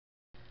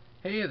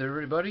Hey there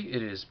everybody,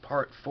 it is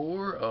part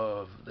 4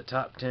 of the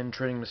top 10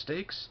 training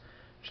mistakes.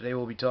 Today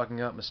we'll be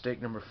talking about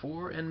mistake number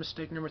 4 and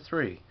mistake number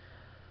 3.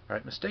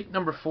 Alright, mistake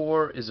number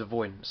 4 is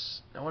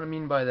avoidance. Now what I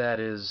mean by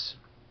that is,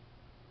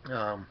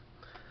 a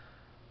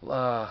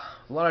lot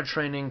of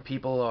training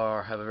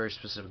people have a very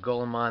specific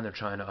goal in mind. They're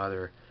trying to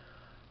either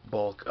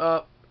bulk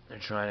up, they're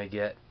trying to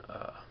get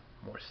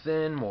more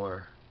thin,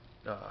 more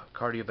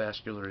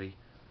cardiovascularly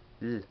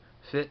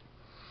fit.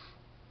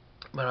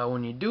 But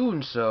when you're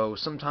doing so,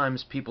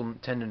 sometimes people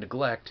tend to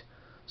neglect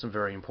some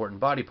very important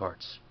body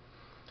parts.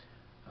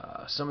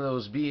 Some of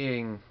those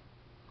being,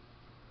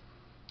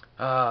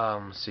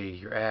 let's see,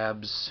 your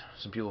abs.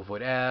 Some people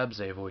avoid abs,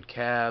 they avoid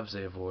calves,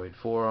 they avoid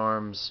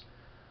forearms,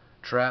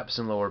 traps,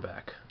 and lower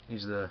back.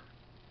 These are the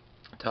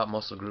top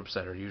muscle groups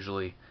that are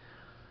usually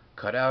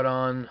cut out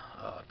on.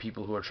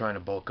 People who are trying to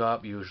bulk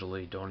up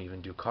usually don't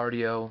even do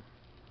cardio.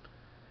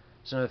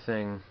 It's another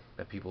thing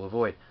that people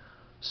avoid.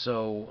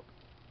 So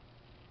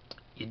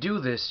you do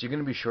this, you're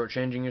going to be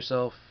shortchanging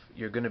yourself.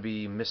 You're going to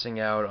be missing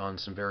out on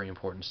some very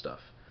important stuff.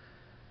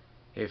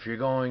 If you're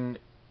going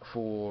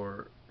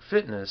for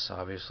fitness,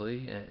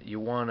 obviously, you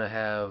want to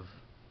have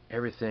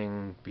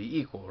everything be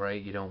equal,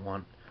 right? You don't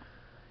want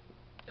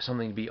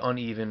something to be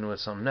uneven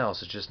with something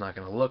else. It's just not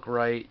going to look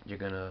right. You're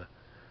going to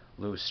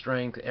lose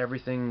strength.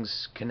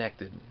 Everything's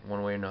connected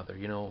one way or another.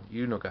 You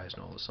know guys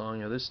know the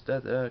song, this,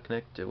 that,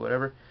 connected,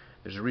 whatever.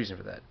 There's a reason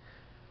for that.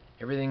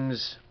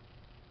 Everything's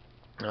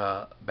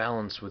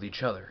balance with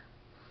each other.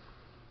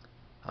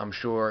 I'm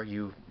sure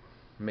you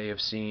may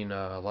have seen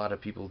a lot of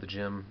people at the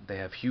gym. They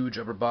have huge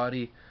upper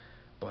body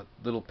but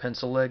little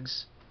pencil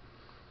legs.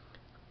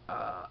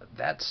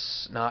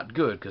 That's not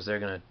good because they're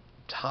going to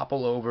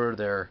topple over.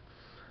 Their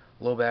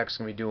low back's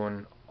going to be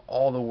doing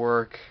all the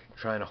work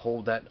trying to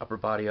hold that upper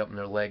body up, and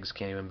their legs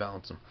can't even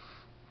balance them.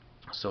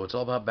 So it's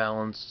all about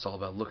balance. It's all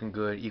about looking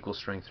good, equal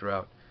strength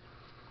throughout.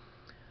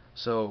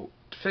 So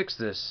to fix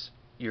this,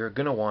 you're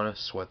going to want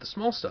to sweat the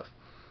small stuff.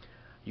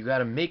 You got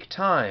to make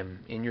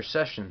time in your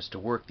sessions to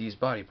work these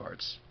body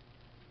parts.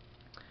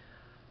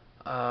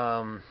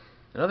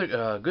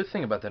 Another good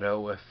thing about that,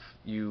 though, if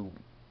you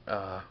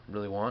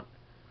really want,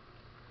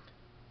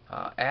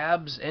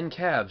 abs and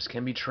calves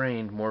can be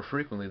trained more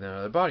frequently than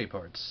other body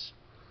parts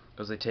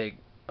because they take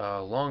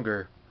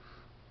longer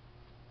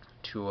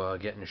to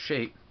get into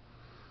shape.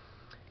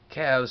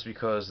 Calves,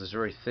 because there's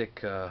very thick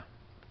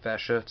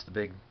fascia, it's the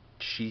big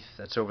sheath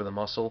that's over the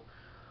muscle.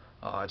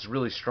 It's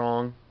really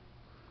strong,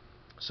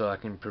 so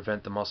that can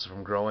prevent the muscle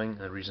from growing.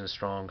 The reason it's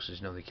strong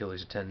is the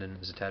Achilles tendon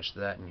is attached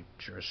to that, and you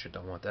sure as shit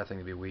don't want that thing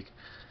to be weak.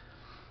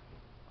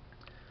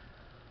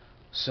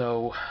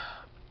 So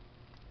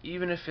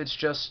even if it's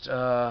just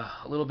a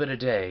little bit a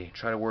day,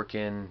 try to work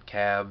in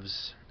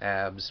calves,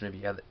 abs,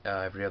 maybe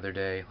every other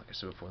day. Like I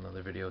said before in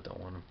another video,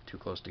 don't want them too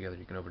close together.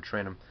 You can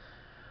overtrain them.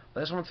 But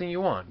that's one thing you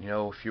want.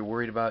 If you're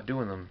worried about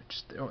doing them,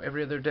 just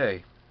every other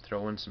day,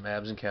 throw in some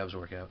abs and calves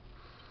workout.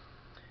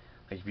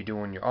 Like if you're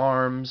doing your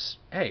arms,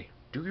 hey,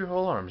 do your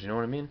whole arms, you know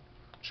what I mean?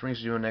 Which brings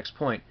me to the next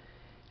point,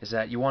 is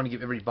that you want to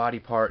give every body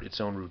part its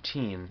own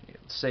routine.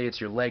 Say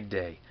it's your leg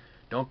day.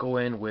 Don't go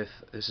in with,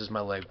 this is my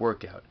leg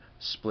workout.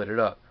 Split it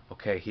up.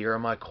 Okay, here are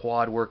my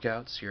quad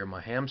workouts, here are my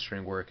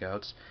hamstring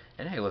workouts,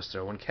 and hey, let's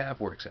throw in calf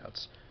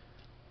workouts.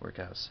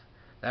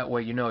 That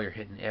way you're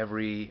hitting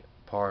every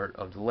part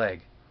of the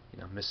leg.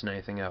 You're not missing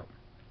anything out.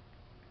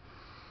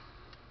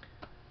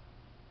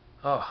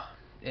 Oh,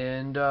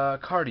 and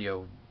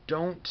cardio.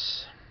 Don't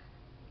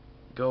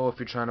go if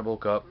you're trying to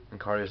bulk up and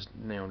cardio's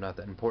not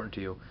that important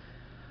to you.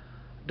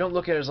 Don't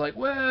look at it as like,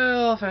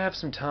 well, if I have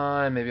some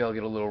time, maybe I'll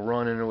get a little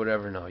run in or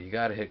whatever. No, you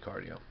gotta hit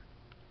cardio.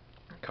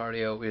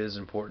 Cardio is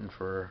important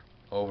for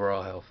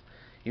overall health.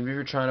 Even if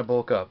you're trying to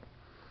bulk up,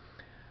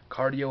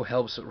 cardio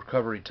helps at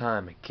recovery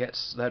time. It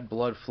gets that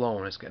blood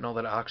flowing. It's getting all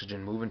that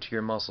oxygen moving to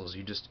your muscles.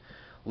 You just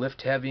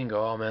lift heavy and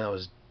go, oh man, that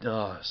was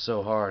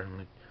so hard.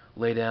 And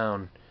lay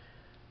down.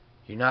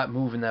 You're not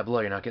moving that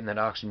blood. You're not getting that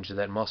oxygen to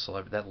that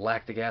muscle. That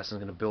lactic acid is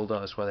going to build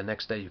up. That's why the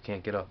next day you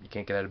can't get up. You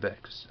can't get out of bed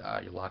because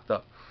you're locked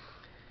up.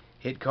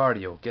 Hit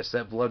cardio. Gets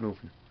that blood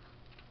moving.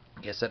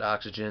 Gets that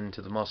oxygen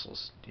to the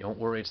muscles. Don't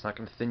worry, it's not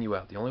going to thin you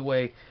out. The only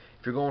way,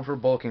 if you're going for a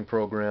bulking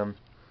program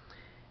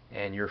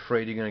and you're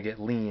afraid you're going to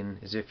get lean,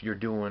 is if you're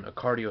doing a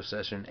cardio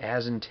session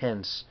as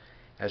intense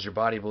as your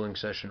bodybuilding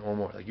session or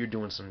more. Like you're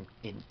doing some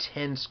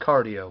intense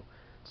cardio.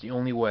 It's the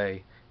only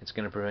way it's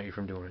going to prevent you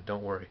from doing it.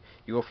 Don't worry.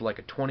 You go for like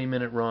a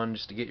 20-minute run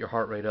just to get your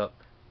heart rate up.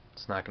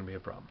 It's not going to be a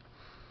problem.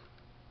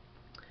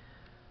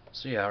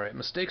 So yeah, alright,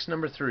 mistake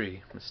number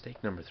 3.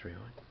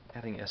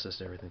 Adding SS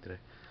to everything today.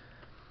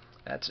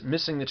 That's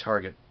missing the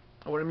target.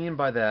 What I mean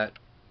by that,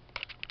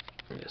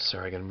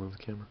 sorry, I gotta move the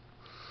camera.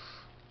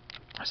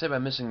 I say by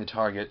missing the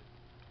target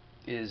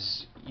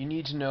is you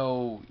need to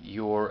know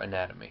your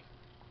anatomy.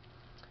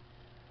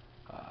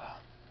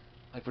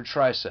 Like for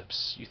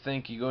triceps, you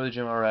go to the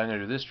gym, alright, I'm gonna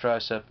do this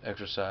tricep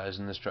exercise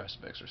and this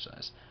tricep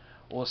exercise.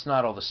 Well, it's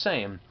not all the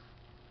same.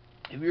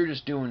 If you're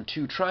just doing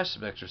 2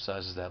 tricep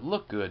exercises that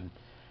look good,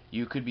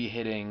 you could be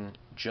hitting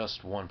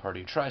just one part of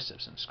your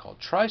triceps, and it's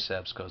called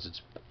triceps because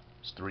it's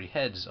It's 3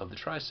 heads of the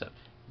tricep.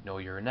 Know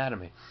your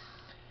anatomy.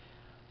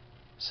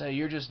 Say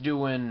you're just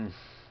doing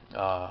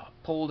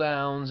pull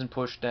downs and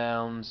push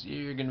downs,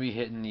 you're going to be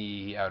hitting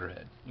the outer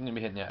head. You're going to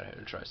be hitting the outer head of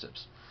the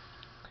triceps.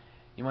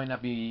 You might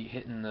not be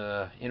hitting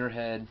the inner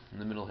head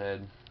and the middle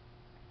head.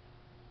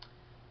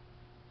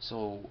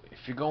 So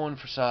if you're going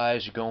for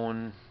size, you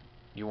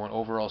want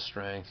overall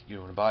strength, you're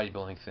doing a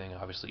bodybuilding thing,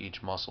 obviously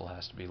each muscle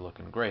has to be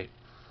looking great.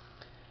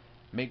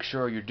 Make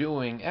sure you're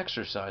doing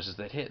exercises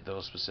that hit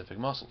those specific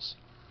muscles.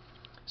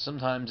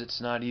 Sometimes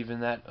it's not even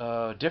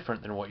that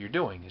different than what you're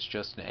doing. It's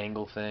just an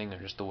angle thing, or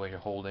just the way you're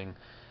holding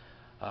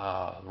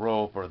the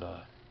rope or the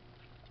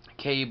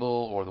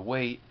cable or the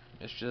weight.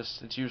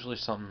 It's usually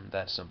something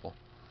that simple.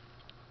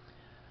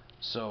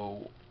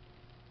 So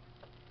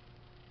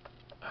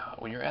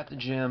when you're at the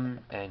gym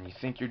and you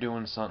think you're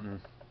doing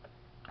something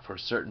for a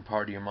certain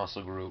part of your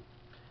muscle group,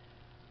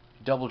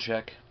 double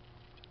check,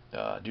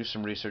 do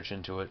some research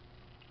into it.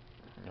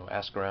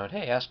 Ask around.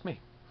 Hey, ask me.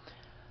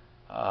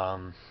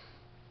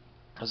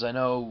 As I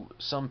know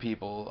some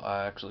people,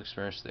 I actually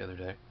experienced it the other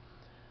day.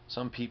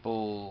 Some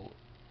people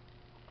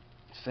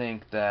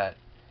think that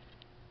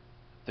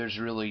there's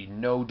really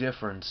no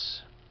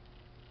difference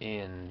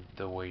in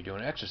the way you're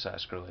doing an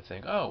exercise curl. They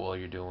think, oh, well,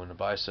 you're doing a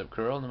bicep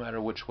curl, no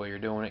matter which way you're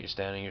doing it. You're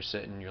standing, you're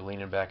sitting, you're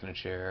leaning back in a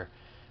chair,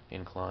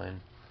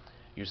 incline,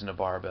 using a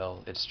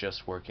barbell. It's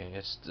just working.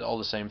 It's all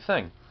the same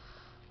thing.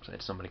 So I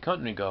had somebody come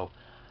to me and go,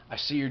 I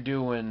see you're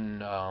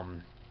doing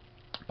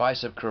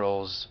bicep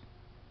curls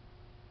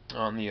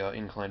on the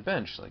incline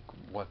bench. Like,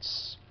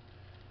 what's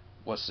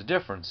the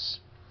difference?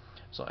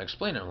 So I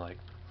explained it. I'm like,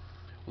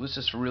 well, this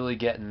is really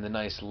getting the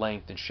nice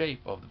length and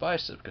shape of the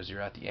bicep, because you're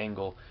at the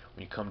angle.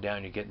 When you come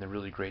down, you're getting the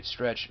really great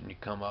stretch, and you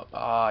come up,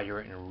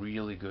 you're getting a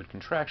really good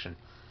contraction,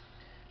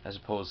 as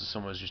opposed to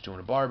someone who's just doing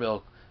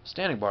a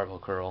standing barbell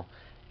curl,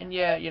 and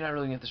yeah, you're not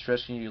really getting the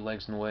stretch, and your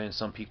legs in the way, and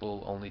some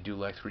people only do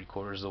like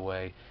 3/4 of the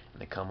way,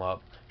 and they come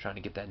up trying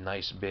to get that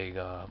nice big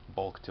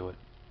bulk to it.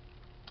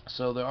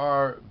 So there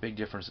are big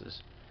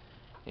differences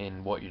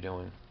in what you're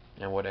doing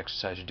and what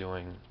exercise you're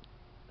doing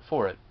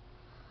for it.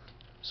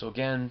 So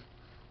again,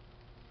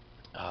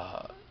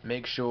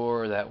 make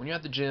sure that when you're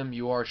at the gym,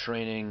 you are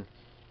training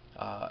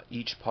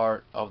each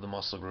part of the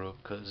muscle group,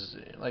 because,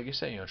 like you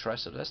say,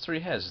 triceps, that's 3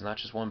 heads, it's not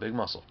just one big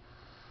muscle.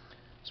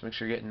 So make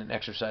sure you're getting an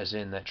exercise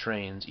in that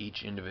trains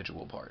each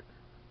individual part.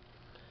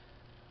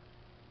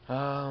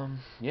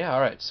 Yeah,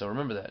 alright, so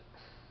remember that.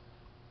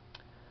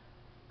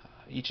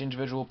 Each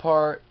individual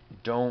part,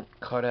 don't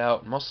cut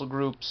out muscle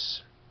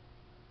groups.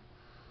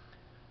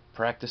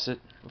 Practice it,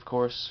 of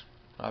course.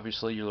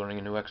 Obviously, you're learning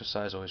a new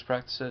exercise, always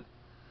practice it.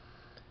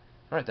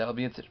 Alright, that'll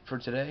be it for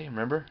today.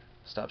 Remember,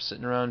 stop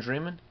sitting around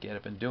dreaming, get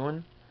up and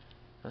doing.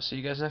 I'll see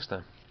you guys next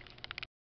time.